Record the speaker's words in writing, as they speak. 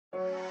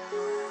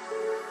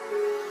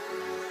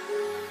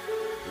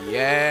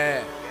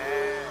Yeah.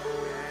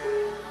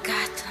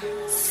 Gotham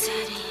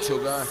City.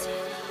 Two-gun.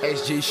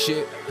 HG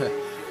shit.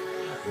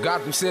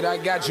 Gotham City, I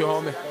got you,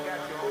 homie.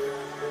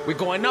 We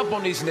going up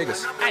on these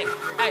niggas. Ay,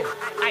 ay,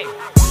 ay.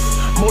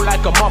 Move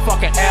like a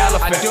motherfucking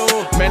elephant. I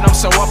do. Man, I'm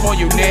so up on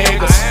you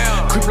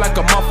niggas. Creep like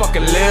a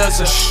motherfucking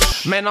lizard.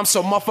 Man, I'm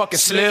so motherfucking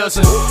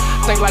slizard.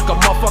 Think like a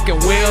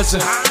motherfucking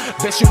wizard.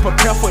 Bet you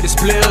prepare for this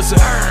blizzard.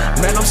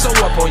 Man, I'm so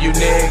up on you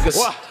niggas.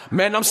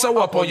 Man, I'm so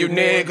up on you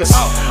niggas.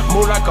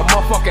 Move like a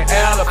motherfucking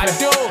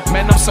elephant.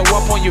 Man, I'm so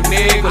up on you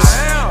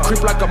niggas.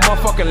 Creep like a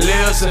motherfucking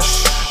lizard.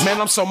 Man,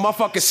 I'm so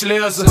motherfucking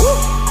slizard.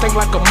 Think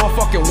like a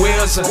motherfucking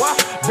wizard.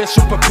 Bet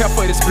you prepare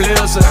for this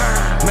blizzard.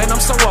 Man, I'm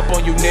so up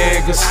on you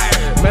niggas.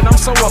 Man, I'm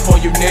so up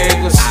on you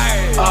niggas.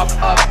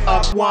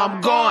 Up, where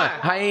I'm going.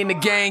 I ain't the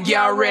gang,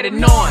 y'all already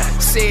knowin'.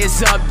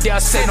 Says up there,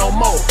 say no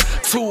more.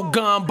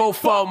 Two-gun,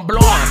 both of them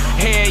blowin'.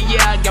 Hell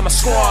yeah, I got my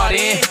squad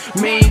in.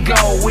 Mean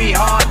go, we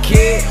hard,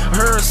 kid.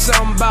 Heard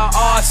something about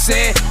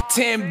arson.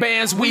 10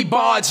 bands, we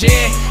barge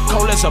in.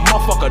 Cold as a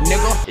motherfucker,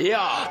 nigga.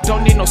 Yeah.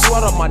 Don't need no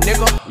sweater, my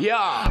nigga.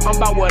 Yeah. I'm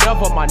about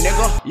whatever, my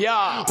nigga.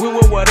 Yeah. We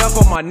with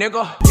whatever, my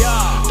nigga.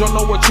 Yeah. Don't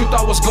know what you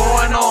thought was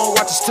going on.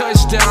 Watch us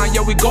touchdown,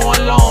 yeah, we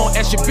going long.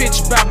 Ask your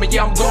bitch about me,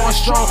 yeah, I'm going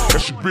strong.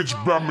 Ask your bitch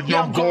about me,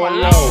 yeah, I'm going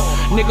long.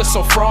 Niggas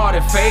so fraud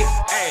and fake.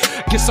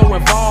 Get so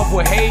involved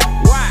with hate.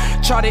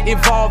 Try to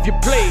evolve your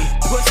play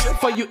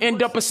before you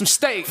end up in some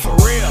steak. For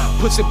real.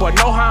 Pussy boy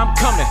know how I'm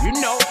coming.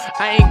 You know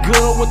I ain't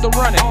good with the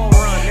running.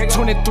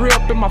 23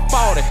 up in my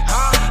 40,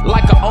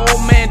 like an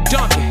old man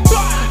dunking.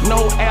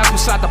 No ass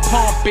beside the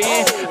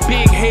pumping.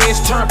 Big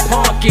heads turn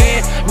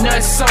punkin'.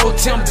 Nutso,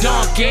 G.O.T.H.A.M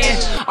dunkin'.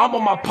 I'm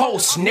on my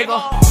post, nigga.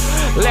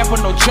 Laugh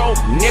with no joke,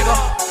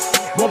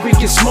 nigga. Won't be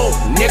get smoked,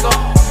 nigga.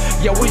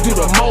 Yeah, we do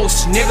the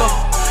most, nigga.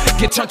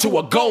 Get turned to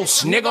a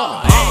ghost,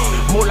 nigga.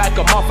 Move like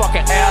a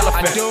motherfucking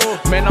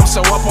elephant. Man, I'm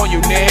so up on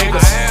you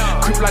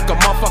niggas. Creep like a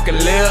motherfucking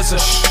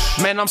lizard.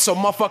 Man, I'm so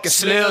motherfucking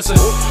slizard.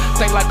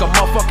 Think like a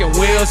motherfucking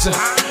wizard.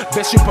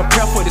 Bet you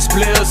prepare for this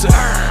blizzard.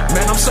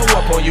 Man, I'm so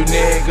up on you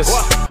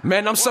niggas.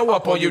 Man, I'm so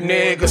up on you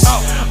niggas.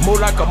 Move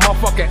like a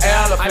motherfucking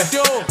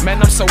elephant.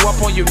 Man, I'm so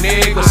up on you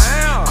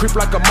niggas. Creep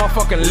like a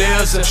motherfucking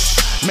lizard.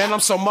 Man, I'm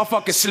so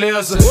motherfucking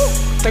slizard.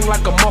 Think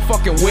like a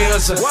motherfucking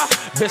wizard.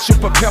 Bet you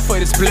prepare for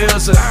this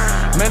blizzard.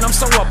 Man, I'm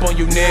so up on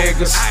you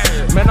niggas.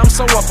 Man, I'm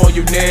so up on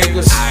you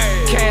niggas.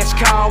 Cash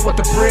call with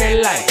the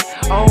bread light.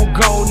 On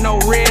go, no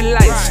red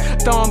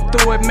lights. Thumb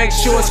through it, make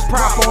sure it's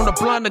proper on the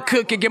blunt to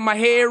cook and get my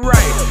head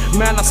right.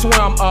 Man, I swear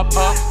I'm up.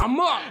 I'm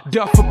up.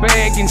 Duffel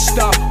bag and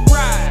stuff.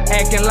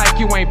 Acting like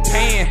you ain't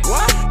paying.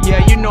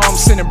 Yeah, you know I'm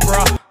sending,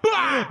 bruh.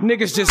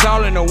 Niggas just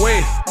all in the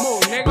way.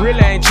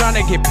 Really ain't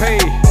tryna get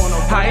paid.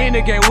 High in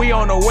the game, we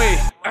on the way.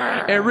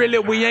 And really,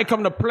 we ain't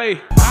come to play.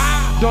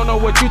 Don't know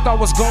what you thought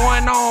was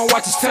going on.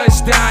 Watch us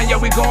touchdown,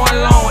 yeah, we going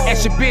long.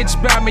 Ask your bitch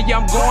about me, yeah,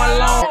 I'm going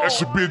long.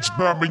 Ask your bitch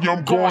about me, yeah,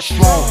 I'm going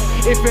strong.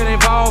 If it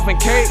involving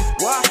cake,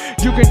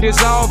 you can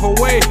dissolve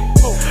away.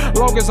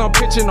 Long as I'm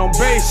pitching on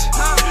base,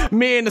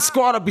 me and the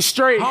squad will be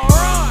straight.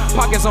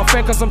 Pockets on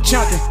fat cause I'm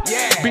chunking.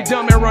 Be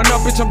dumb and run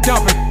up, bitch, I'm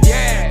dumping.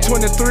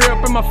 23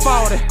 up in my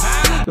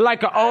 40,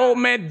 like an old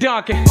man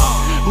dunking.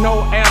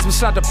 No ass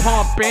beside the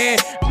pumping.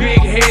 Big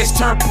heads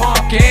turn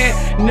punkin'.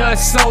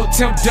 Nutso,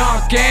 G.O.T.H.A.M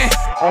dunkin'.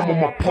 I'm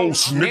on my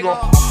post, nigga.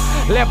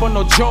 Laugh on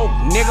no joke,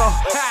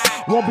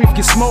 nigga. Won't beef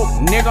get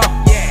smoked, nigga.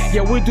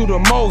 Yeah, we do the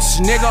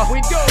most, nigga.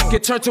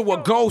 Get turned to a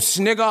ghost,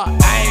 nigga.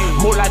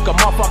 Move like a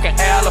motherfucking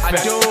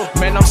elephant.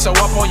 Man, I'm so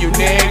up on you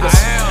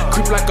niggas.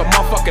 Creep like a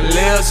motherfucking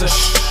lizard.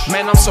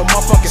 Man, I'm so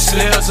motherfucking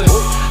slizard.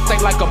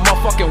 Think like a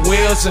motherfucking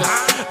wizard.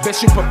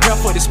 Bet you prepare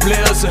for this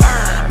blizzard.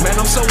 Man,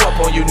 I'm so up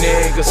on you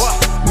niggas.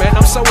 Man,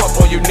 I'm so up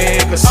on you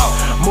niggas.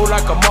 Move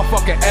like a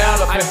motherfucking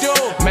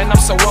elephant. Man, I'm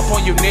so up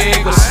on you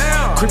niggas.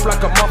 Creep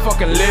like a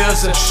motherfucking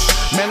lizard.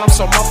 Man, I'm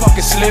so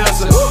motherfucking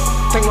slizard.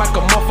 Think like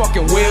a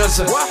motherfucking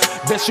wizard.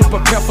 Bet you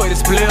prepare for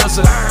this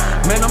blizzard.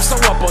 Man, I'm so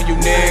up on you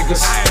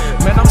niggas.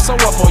 Man, I'm so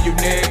up on you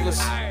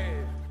niggas.